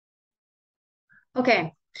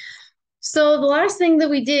Okay, so the last thing that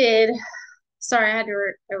we did, sorry, I had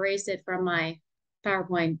to erase it from my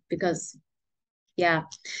PowerPoint because, yeah.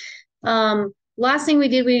 Last thing we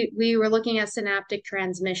did, we were looking at synaptic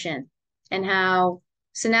transmission and how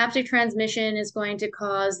synaptic transmission is going to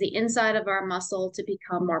cause the inside of our muscle to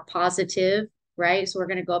become more positive, right? So we're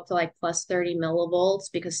going to go up to like plus 30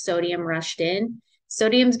 millivolts because sodium rushed in.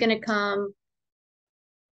 Sodium's going to come,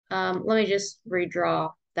 let me just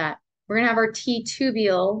redraw that. We're going to have our T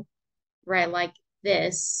tubule, right, like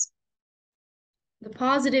this. The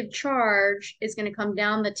positive charge is going to come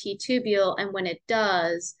down the T tubule, and when it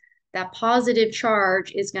does, that positive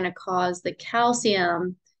charge is going to cause the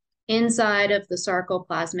calcium inside of the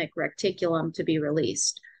sarcoplasmic reticulum to be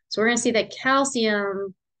released. So we're going to see that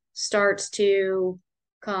calcium starts to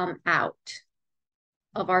come out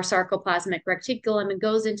of our sarcoplasmic reticulum and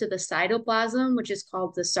goes into the cytoplasm, which is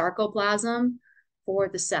called the sarcoplasm for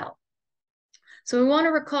the cell. So we want to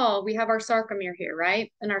recall we have our sarcomere here,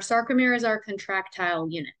 right? And our sarcomere is our contractile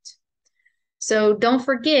unit. So don't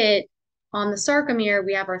forget on the sarcomere,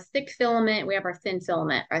 we have our thick filament, we have our thin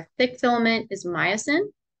filament. Our thick filament is myosin,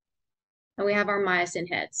 and we have our myosin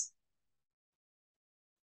heads.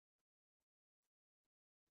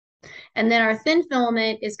 And then our thin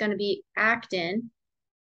filament is going to be actin,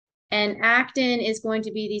 and actin is going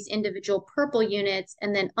to be these individual purple units.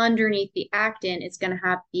 And then underneath the actin, it's going to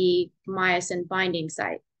have the myosin binding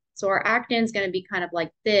site. So our actin is going to be kind of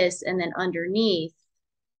like this. And then underneath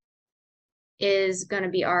is going to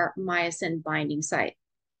be our myosin binding site.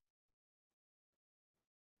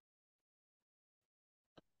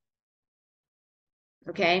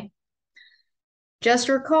 Okay. Just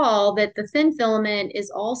recall that the thin filament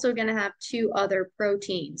is also going to have two other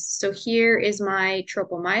proteins. So here is my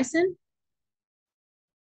tropomyosin.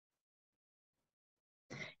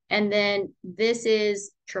 And then this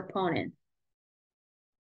is troponin.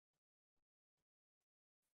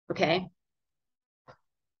 Okay.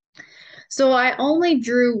 So I only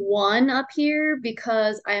drew one up here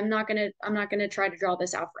because I'm not gonna try to draw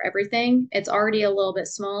this out for everything. It's already a little bit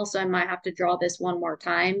small, so I might have to draw this one more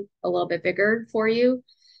time, a little bit bigger for you.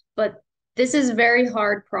 But this is a very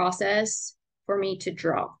hard process for me to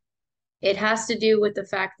draw. It has to do with the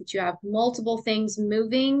fact that you have multiple things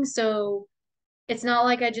moving. So it's not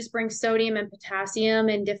like I just bring sodium and potassium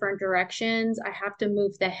in different directions. I have to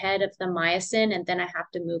move the head of the myosin and then I have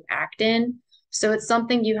to move actin. So it's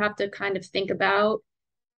something you have to kind of think about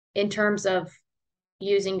in terms of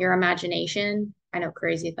using your imagination. I know,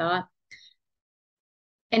 crazy thought,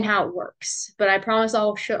 and how it works. But I promise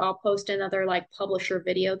I'll post another like publisher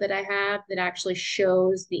video that I have that actually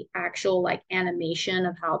shows the actual like animation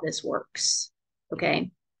of how this works. Okay.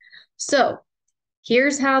 So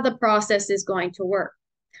here's how the process is going to work.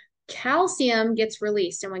 Calcium gets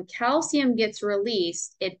released, and when calcium gets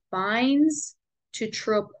released, it binds to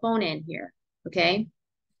troponin here. Okay.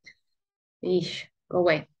 Eesh, go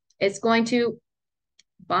away. It's going to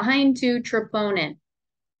bind to troponin.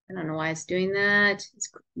 I don't know why it's doing that.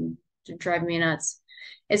 It's driving me nuts.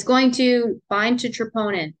 It's going to bind to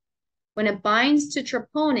troponin. When it binds to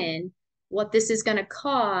troponin, what this is going to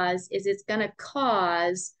cause is it's going to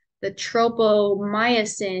cause the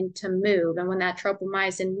tropomyosin to move. And when that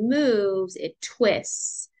tropomyosin moves, it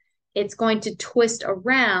twists. It's going to twist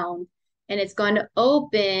around and it's going to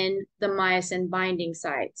open the myosin binding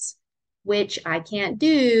sites, which I can't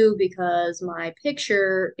do because my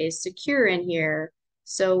picture is secure in here.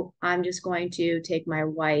 So I'm just going to take my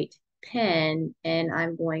white pen and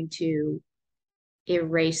I'm going to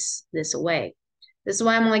erase this away. This is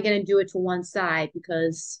why I'm only going to do it to one side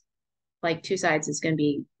because like two sides is going to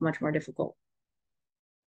be much more difficult.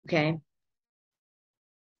 Okay.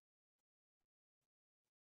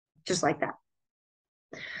 Just like that.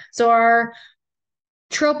 So our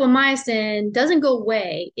tropomyosin doesn't go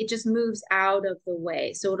away. It just moves out of the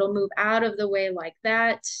way. So it'll move out of the way like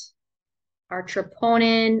that. Our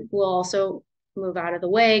troponin will also move out of the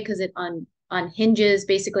way because it unhinges.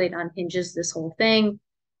 Basically, it unhinges this whole thing.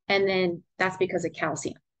 And then that's because of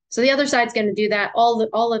calcium. So the other side's going to do that.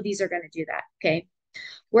 All of these are going to do that. Okay.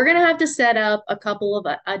 We're going to have to set up a couple of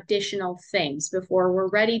additional things before we're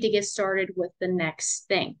ready to get started with the next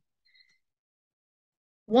thing.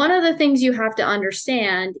 One of the things you have to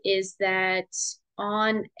understand is that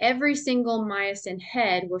on every single myosin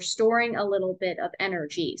head, we're storing a little bit of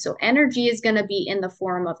energy. So energy is going to be in the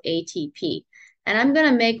form of ATP. And I'm going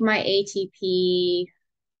to make my ATP,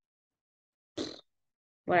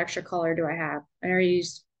 what extra color do I have? I already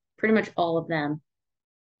used pretty much all of them.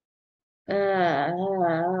 I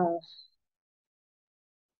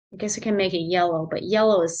guess I can make it yellow, but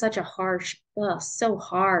yellow is such a harsh, so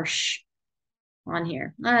harsh. on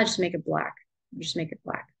here. Just make it black. Just make it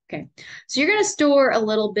black. Okay. So you're going to store a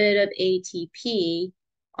little bit of ATP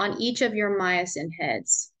on each of your myosin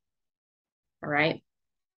heads. All right.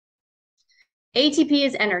 ATP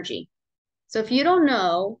is energy. So if you don't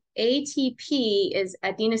know, ATP is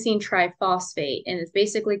adenosine triphosphate, and it's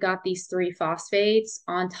basically got these three phosphates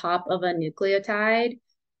on top of a nucleotide.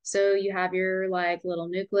 So you have your like little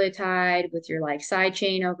nucleotide with your like side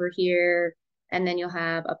chain over here, and then you'll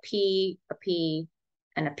have a P,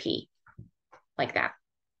 and a P, like that.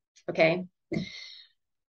 Okay.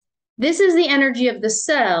 This is the energy of the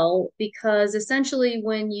cell because essentially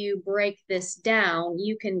when you break this down,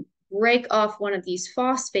 you can break off one of these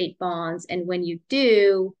phosphate bonds. And when you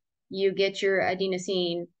do, you get your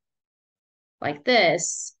adenosine like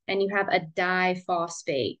this, and you have a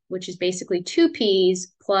diphosphate, which is basically two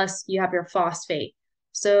P's plus you have your phosphate.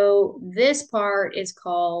 So this part is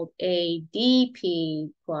called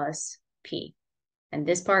ADP plus P. And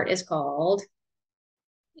this part is called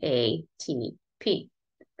ATP.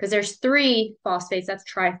 Because there's three phosphates, that's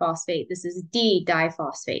triphosphate. This is D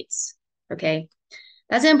diphosphates, okay?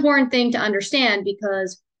 That's an important thing to understand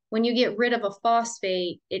because when you get rid of a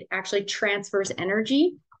phosphate, it actually transfers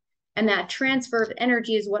energy. And that transfer of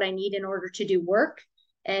energy is what I need in order to do work.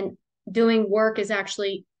 And doing work is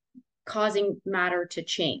actually causing matter to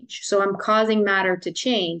change. So I'm causing matter to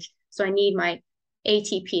change. So I need my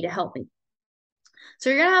ATP to help me. So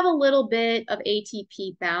you're going to have a little bit of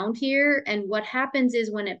ATP bound here. And what happens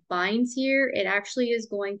is when it binds here, it actually is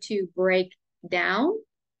going to break down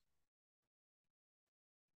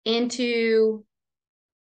into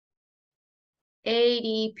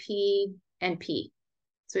ADP and P.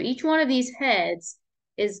 So each one of these heads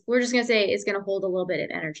is, we're just going to say it's going to hold a little bit of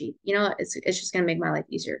energy. You know, it's just going to make my life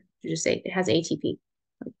easier to just say it has ATP,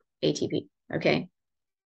 ATP. Okay.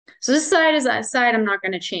 So this side is that side I'm not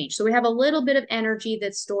going to change. So we have a little bit of energy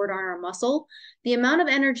that's stored on our muscle. The amount of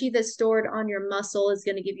energy that's stored on your muscle is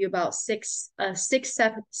going to give you about 6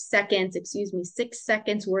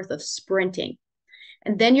 seconds worth of sprinting.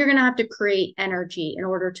 And then you're going to have to create energy in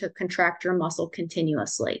order to contract your muscle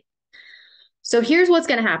continuously. So here's what's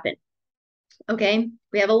going to happen. Okay,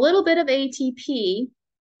 we have a little bit of ATP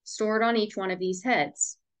stored on each one of these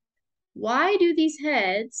heads. Why do these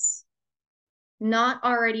heads not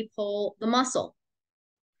already pull the muscle?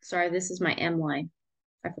 Sorry, this is my M line.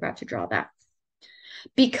 I forgot to draw that.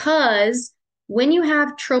 Because when you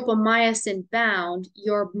have tropomyosin bound,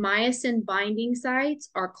 your myosin binding sites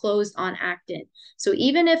are closed on actin. So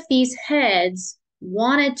even if these heads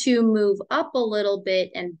wanted to move up a little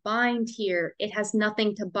bit and bind here, it has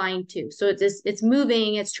nothing to bind to. So it's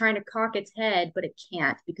moving, it's trying to cock its head, but it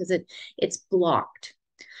can't because it's blocked.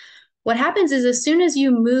 What happens is as soon as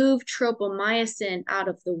you move tropomyosin out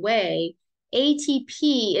of the way,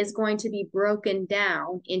 ATP is going to be broken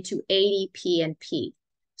down into ADP and P.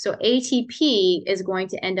 So ATP is going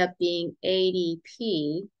to end up being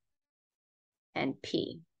ADP and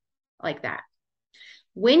P, like that.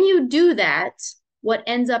 When you do that, what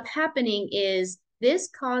ends up happening is this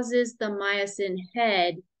causes the myosin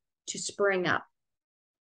head to spring up.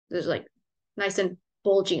 There's like nice and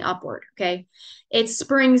bulging upward, okay? It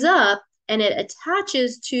springs up and it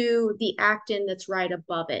attaches to the actin that's right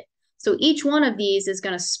above it. So each one of these is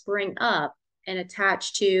going to spring up and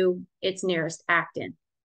attach to its nearest actin,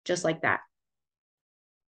 just like that.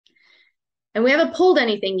 And we haven't pulled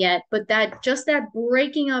anything yet, but that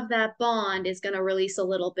breaking of that bond is going to release a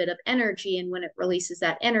little bit of energy. And when it releases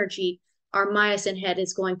that energy, our myosin head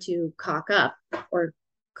is going to cock up or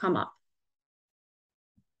come up.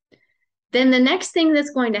 Then the next thing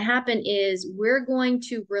that's going to happen is we're going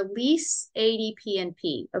to release ADP and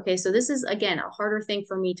P. Okay, so this is, again, a harder thing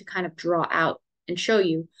for me to kind of draw out and show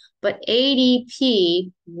you. But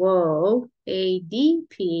ADP,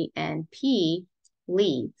 ADP and P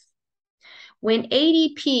leave. When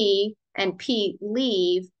ADP and P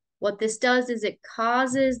leave, what this does is it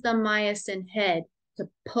causes the myosin head to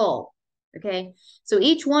pull, okay? So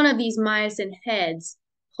each one of these myosin heads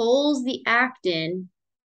pulls the actin,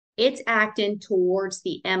 its actin towards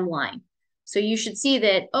the M line. So you should see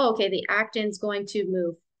that, oh, okay, the actin's going to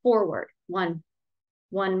move forward one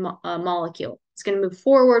molecule. It's going to move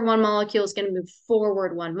forward one molecule. It's going to move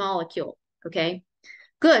forward one molecule, okay?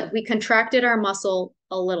 Good, we contracted our muscle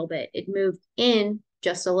a little bit. It moved in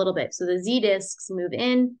just a little bit. So the Z discs move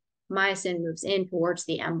in, myosin moves in towards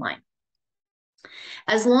the M line.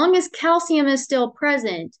 As long as calcium is still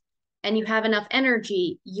present and you have enough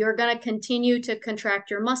energy, you're going to continue to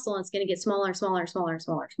contract your muscle and it's going to get smaller and smaller and smaller and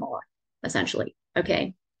smaller and smaller, essentially,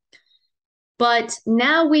 okay? But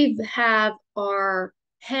now we have our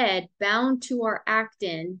head bound to our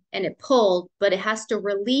actin and it pulled, but it has to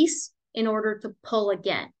release in order to pull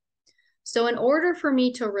again. So in order for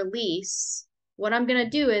me to release, what I'm going to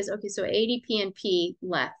do is, okay, so ADP and P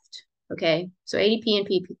left. Okay, so ADP and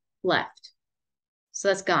P left. So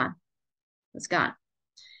that's gone. That's gone.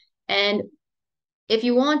 And if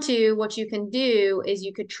you want to, what you can do is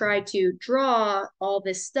you could try to draw all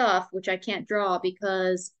this stuff, which I can't draw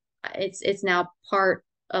because it's now part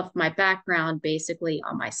of my background basically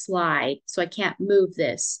on my slide. So I can't move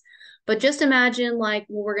this. But just imagine like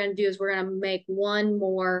what we're going to do is we're going to make one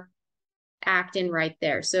more actin right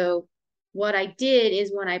there. So what I did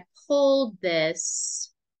is when I pulled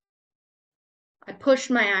this, I pushed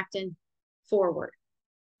my actin forward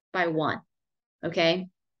by 1. Okay.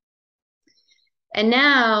 And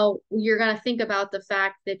now you're going to think about the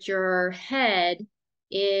fact that your head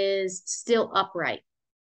is still upright.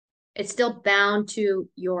 It's still bound to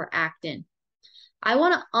your actin. I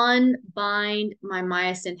want to unbind my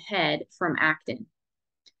myosin head from actin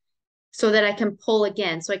so that I can pull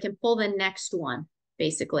again. So I can pull the next one,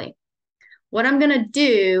 basically. What I'm going to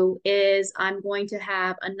do is I'm going to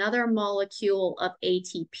have another molecule of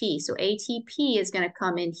ATP. So ATP is going to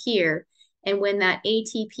come in here. And when that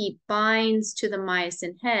ATP binds to the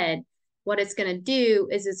myosin head, what it's going to do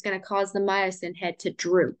is it's going to cause the myosin head to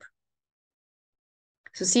droop.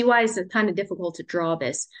 So see why it's kind of difficult to draw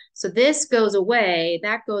this. So this goes away,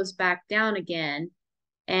 that goes back down again.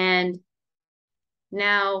 And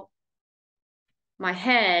now my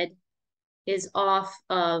head is off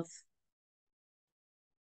of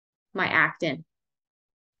my actin,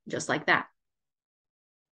 just like that.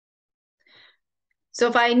 So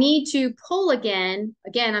if I need to pull again,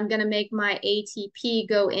 I'm going to make my ATP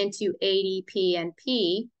go into ADP and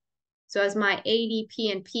P. So as my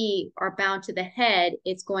ADP and P are bound to the head,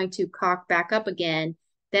 it's going to cock back up again.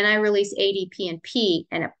 Then I release ADP and P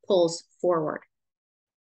and it pulls forward.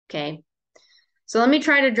 Okay. So let me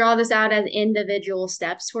try to draw this out as individual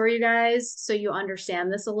steps for you guys so you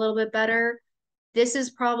understand this a little bit better. This is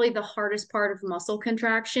probably the hardest part of muscle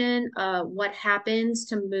contraction, what happens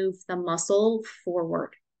to move the muscle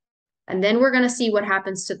forward. And then we're going to see what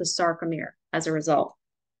happens to the sarcomere as a result.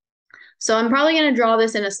 So I'm probably going to draw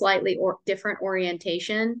this in a slightly different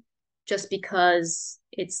orientation just because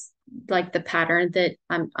it's like the pattern that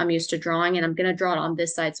I'm used to drawing, and I'm going to draw it on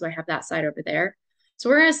this side so I have that side over there. So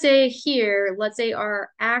we're going to say here, let's say our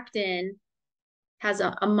actin has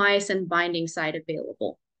a myosin binding site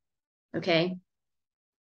available. Okay.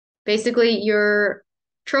 Basically, your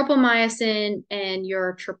tropomyosin and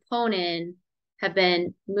your troponin have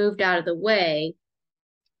been moved out of the way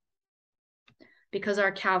because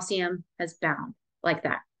our calcium has bound like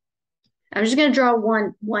that. I'm just going to draw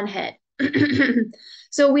one head.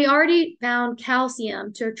 So we already found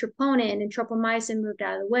calcium to troponin and tropomyosin moved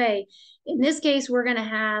out of the way. In this case, we're going to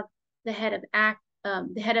have the head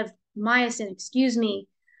of myosin, excuse me,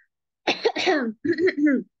 excuse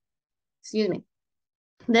me,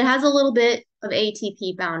 that has a little bit of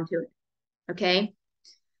ATP bound to it. Okay.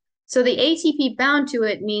 So the ATP bound to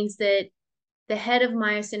it means that the head of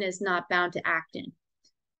myosin is not bound to actin.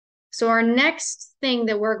 So our next thing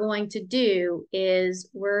that we're going to do is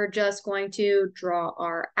we're just going to draw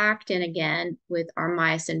our actin again with our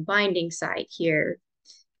myosin binding site here.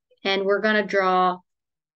 And we're going to draw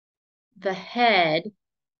the head.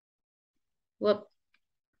 We're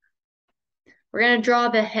going to draw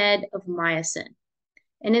the head of myosin.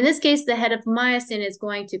 And in this case, the head of myosin is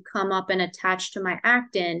going to come up and attach to my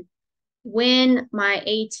actin when my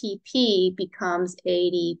ATP becomes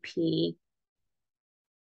ADP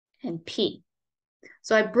and P.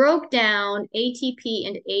 So I broke down ATP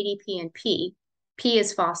into ADP and P. P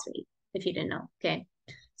is phosphate, if you didn't know, okay?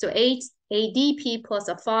 So ADP plus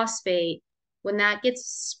a phosphate, when that gets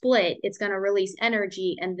split, it's going to release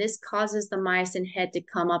energy, and this causes the myosin head to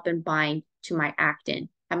come up and bind to my actin,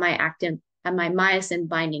 at my myosin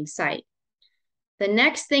binding site. The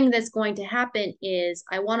next thing that's going to happen is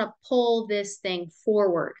I want to pull this thing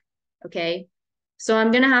forward, okay? So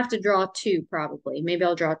I'm going to have to draw 2 probably. Maybe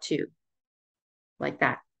I'll draw 2 like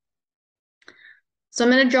that. So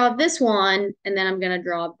I'm going to draw this one, and then I'm going to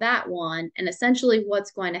draw that one. And essentially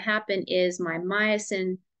what's going to happen is my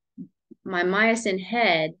myosin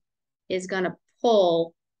head is going to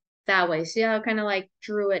pull that way. See how I kind of like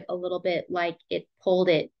drew it a little bit like it pulled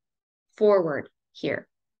it forward here,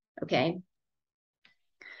 okay?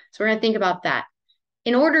 So we're going to think about that.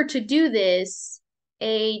 In order to do this,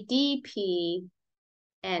 ADP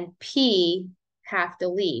and P have to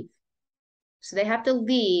leave. So they have to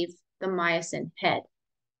leave the myosin head.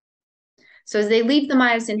 So as they leave the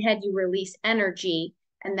myosin head, you release energy,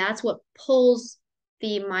 and that's what pulls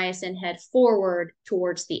the myosin head forward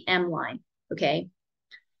towards the M line, okay?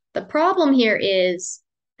 The problem here is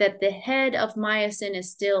that the head of myosin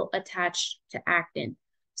is still attached to actin.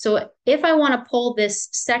 So if I want to pull this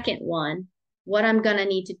second one, what I'm going to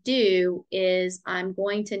need to do is I'm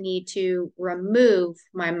going to need to remove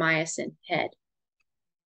my myosin head.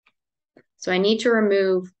 So I need to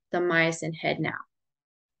remove the myosin head now.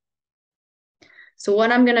 So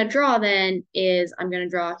what I'm going to draw then is I'm going to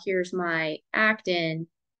draw, here's my actin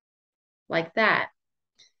like that.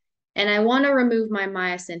 And I want to remove my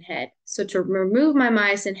myosin head. So to remove my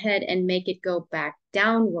myosin head and make it go back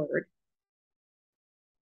downward,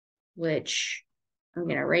 which I'm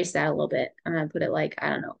going to erase that a little bit. I'm going to put it like, I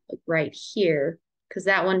don't know, like right here, because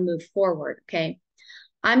that one moved forward, okay?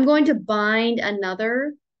 I'm going to bind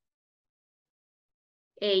another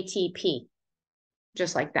ATP,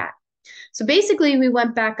 just like that. So basically we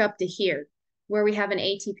went back up to here where we have an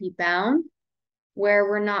ATP bound, where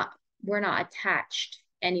we're not attached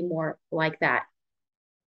anymore like that.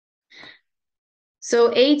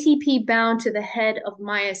 So ATP bound to the head of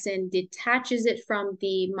myosin detaches it from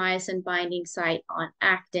the myosin binding site on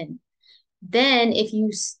actin. Then if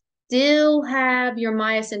you still have your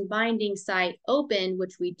myosin binding site open,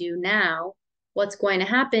 which we do now, what's going to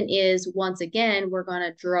happen is, once again, we're going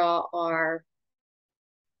to draw our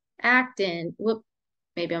actin. Whoop,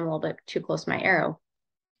 maybe I'm a little bit too close to my arrow.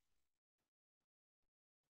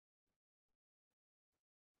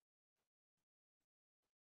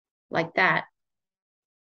 Like that.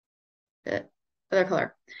 The other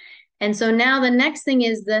color. And so now the next thing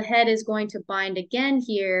is the head is going to bind again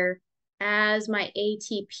here as my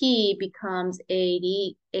ATP becomes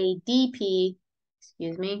ADP,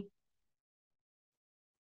 excuse me.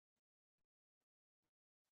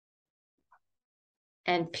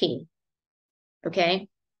 And P, okay?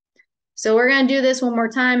 So we're gonna do this one more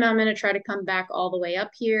time. I'm gonna try to come back all the way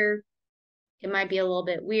up here. It might be a little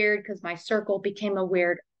bit weird because my circle became a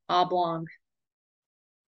weird oblong,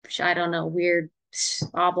 I don't know, weird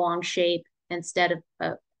oblong shape instead of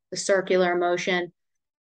a circular motion.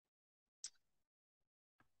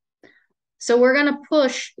 So we're gonna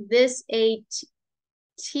push this this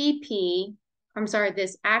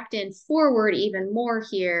actin forward even more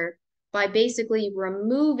here by basically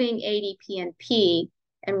removing ADP and P.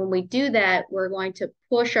 And when we do that, we're going to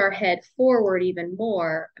push our head forward even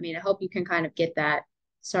more. I mean, I hope you can kind of get that.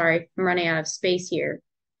 Sorry, I'm running out of space here.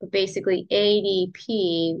 But basically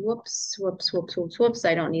ADP, whoops, whoops, whoops, whoops, whoops.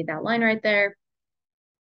 I don't need that line right there.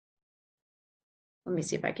 Let me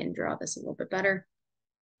see if I can draw this a little bit better.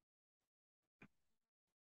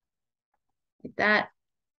 Like that,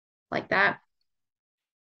 like that.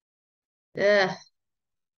 Ugh.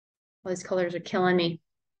 All these colors are killing me.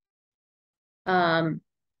 And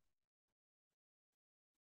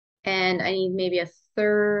I need maybe a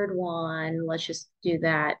third one. Let's just do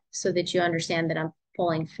that so that you understand that I'm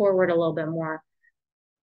pulling forward a little bit more.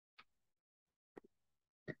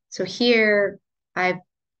 So here I've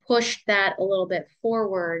pushed that a little bit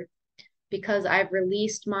forward because I've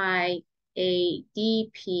released my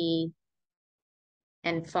ADP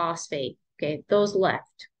and phosphate. Okay, those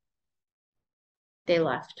left. They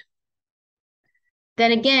left.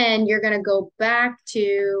 Then again, you're going to go back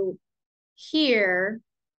to here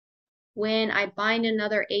when I bind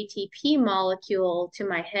another ATP molecule to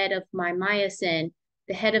my head of my myosin.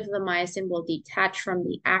 The head of the myosin will detach from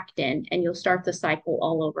the actin and you'll start the cycle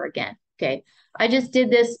all over again. Okay, I just did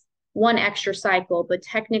this one extra cycle, but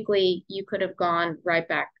technically you could have gone right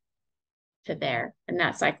back to there and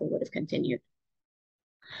that cycle would have continued.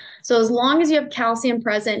 So as long as you have calcium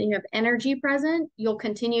present and you have energy present, you'll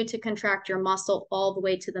continue to contract your muscle all the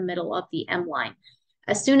way to the middle of the M line.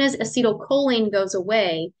 As soon as acetylcholine goes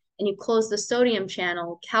away and you close the sodium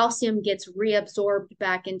channel, calcium gets reabsorbed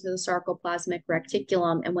back into the sarcoplasmic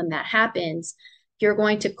reticulum. And when that happens, you're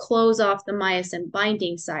going to close off the myosin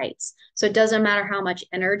binding sites. So it doesn't matter how much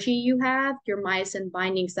energy you have, your myosin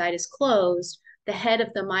binding site is closed. The head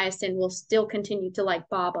of the myosin will still continue to like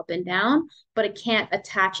bob up and down, but it can't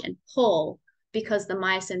attach and pull because the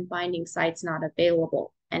myosin binding site's not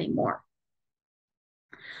available anymore.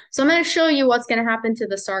 So I'm going to show you what's going to happen to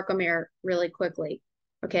the sarcomere really quickly.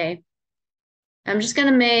 Okay. I'm just going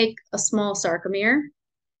to make a small sarcomere.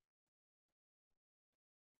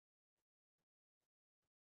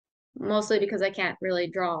 Mostly because I can't really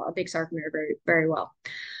draw a big sarcomere very, very well.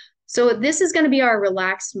 So this is going to be our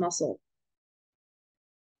relaxed muscle.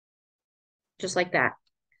 Just like that.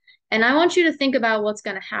 And I want you to think about what's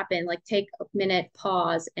going to happen. Like take a minute,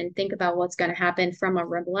 pause, and think about what's going to happen from a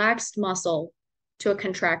relaxed muscle to a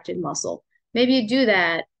contracted muscle. Maybe you do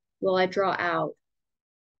that while I draw out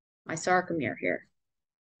my sarcomere here.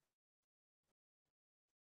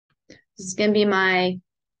 This is going to be my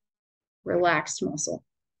relaxed muscle.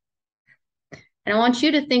 And I want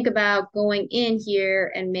you to think about going in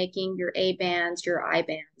here and making your A bands your I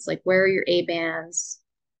bands. Like, where are your A bands?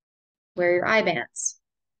 Where are your I bands?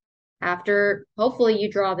 After, hopefully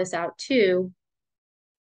you draw this out too.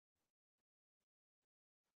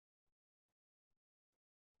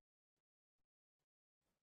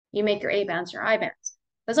 You make your A bands your I bands.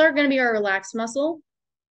 That's going to be our relaxed muscle.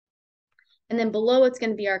 And then below it's going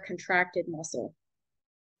to be our contracted muscle.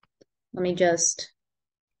 Let me just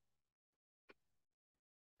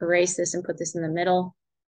erase this and put this in the middle.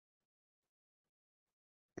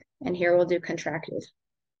 And here we'll do contracted.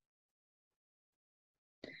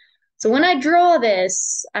 So when I draw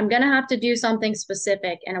this, I'm going to have to do something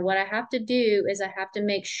specific. And what I have to do is I have to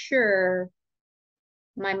make sure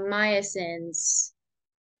my myosins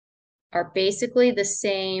are basically the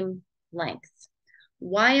same length.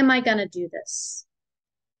 Why am I going to do this?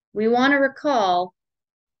 We want to recall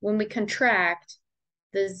when we contract,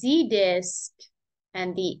 the Z disc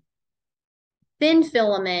and the thin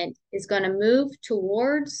filament is going to move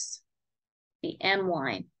towards the M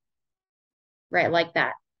line, right, like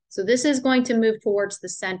that. So this is going to move towards the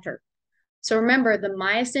center. So remember, the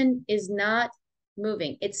myosin is not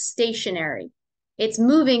moving. It's stationary. It's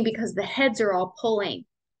moving because the heads are all pulling,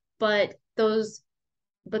 but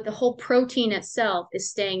the whole protein itself is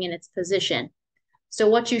staying in its position. So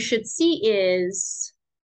what you should see is,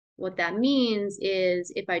 what that means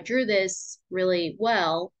is if I drew this really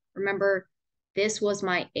well, remember this was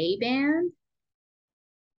my A band.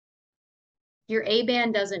 Your A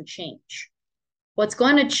band doesn't change. What's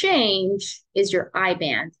going to change is your I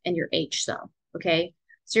band and your H zone, okay?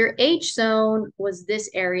 So your H zone was this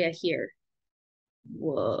area here.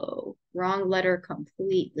 Whoa, wrong letter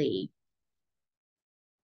completely.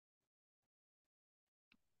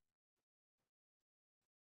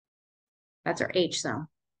 That's our H zone,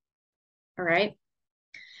 all right?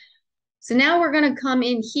 So now we're going to come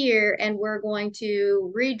in here and we're going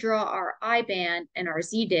to redraw our I band and our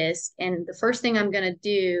Z disc. And the first thing I'm going to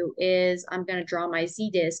do is I'm going to draw my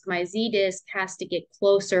Z disc. My Z disc has to get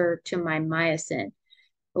closer to my myosin.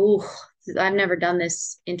 Ooh, I've never done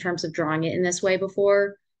this in terms of drawing it in this way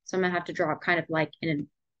before. So I'm going to have to draw it kind of like in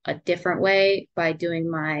a different way by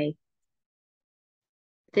doing my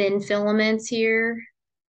thin filaments here.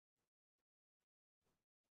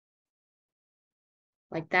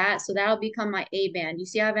 Like that. So that'll become my A band. You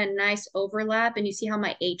see I have a nice overlap, and you see how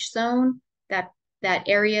my H zone, that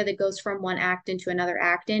area that goes from one actin to another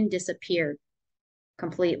actin, disappeared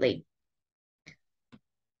completely.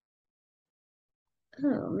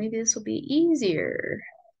 Oh, maybe this will be easier.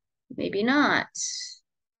 Maybe not.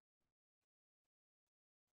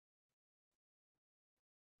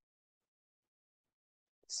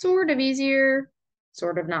 Sort of easier,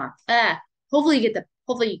 sort of not. Hopefully you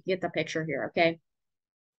get the picture here, okay?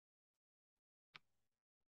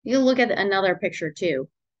 You can look at another picture too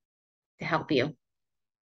to help you.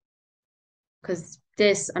 Because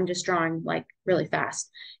this I'm just drawing like really fast.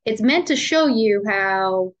 It's meant to show you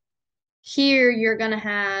how here you're gonna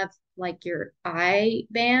have like your I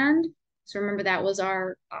band. So remember that was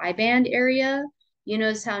our I band area. You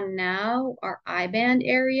notice how now our I band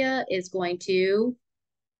area is going to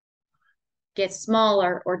get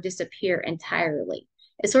smaller or disappear entirely.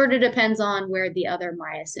 It sort of depends on where the other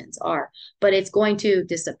myosins are, but it's going to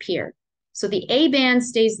disappear. So the A band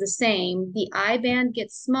stays the same, the I band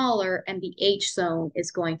gets smaller, and the H zone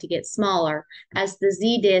is going to get smaller as the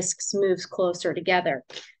Z discs moves closer together.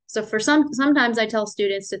 So sometimes I tell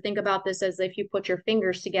students to think about this as if you put your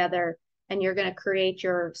fingers together and you're going to create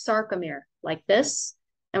your sarcomere like this.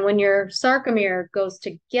 And when your sarcomere goes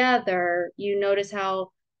together, you notice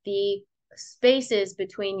how the spaces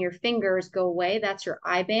between your fingers go away. That's your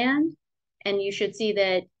I band. And you should see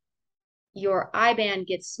that your I band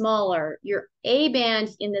gets smaller. Your A band,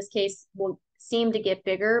 in this case, will seem to get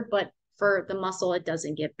bigger, but for the muscle, it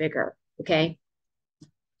doesn't get bigger. Okay.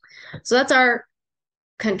 So that's our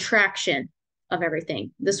contraction of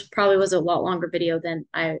everything. This probably was a lot longer video than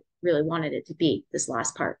I really wanted it to be, this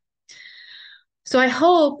last part. So I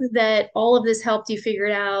hope that all of this helped you figure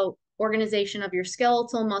it out, organization of your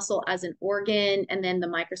skeletal muscle as an organ, and then the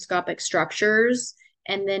microscopic structures,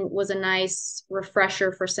 and then was a nice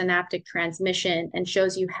refresher for synaptic transmission and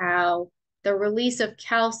shows you how the release of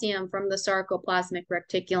calcium from the sarcoplasmic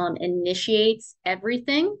reticulum initiates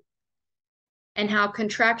everything and how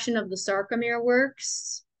contraction of the sarcomere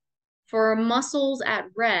works. For muscles at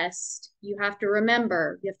rest, you have to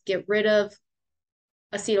remember, you have to get rid of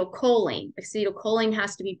acetylcholine. Acetylcholine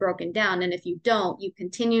has to be broken down. And if you don't, you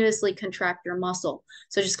continuously contract your muscle.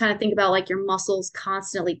 So just kind of think about like your muscles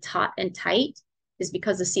constantly taut and tight is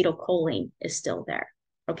because acetylcholine is still there.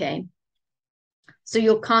 Okay. So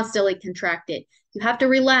you'll constantly contract it. You have to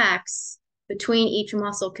relax between each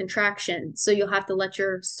muscle contraction. So you'll have to let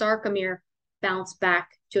your sarcomere bounce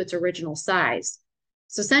back to its original size.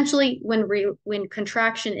 So essentially, when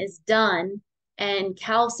contraction is done and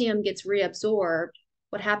calcium gets reabsorbed,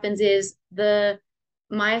 what happens is the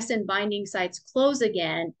myosin binding sites close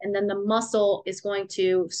again, and then the muscle is going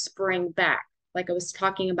to spring back. Like I was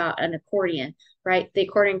talking about an accordion, right? The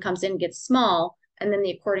accordion comes in, gets small, and then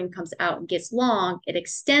the accordion comes out and gets long. It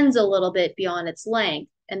extends a little bit beyond its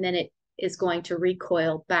length, and then it is going to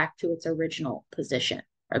recoil back to its original position.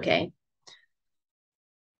 Okay.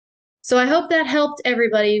 So I hope that helped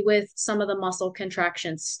everybody with some of the muscle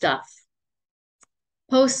contraction stuff.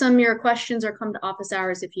 Post some of your questions or come to office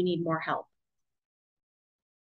hours if you need more help.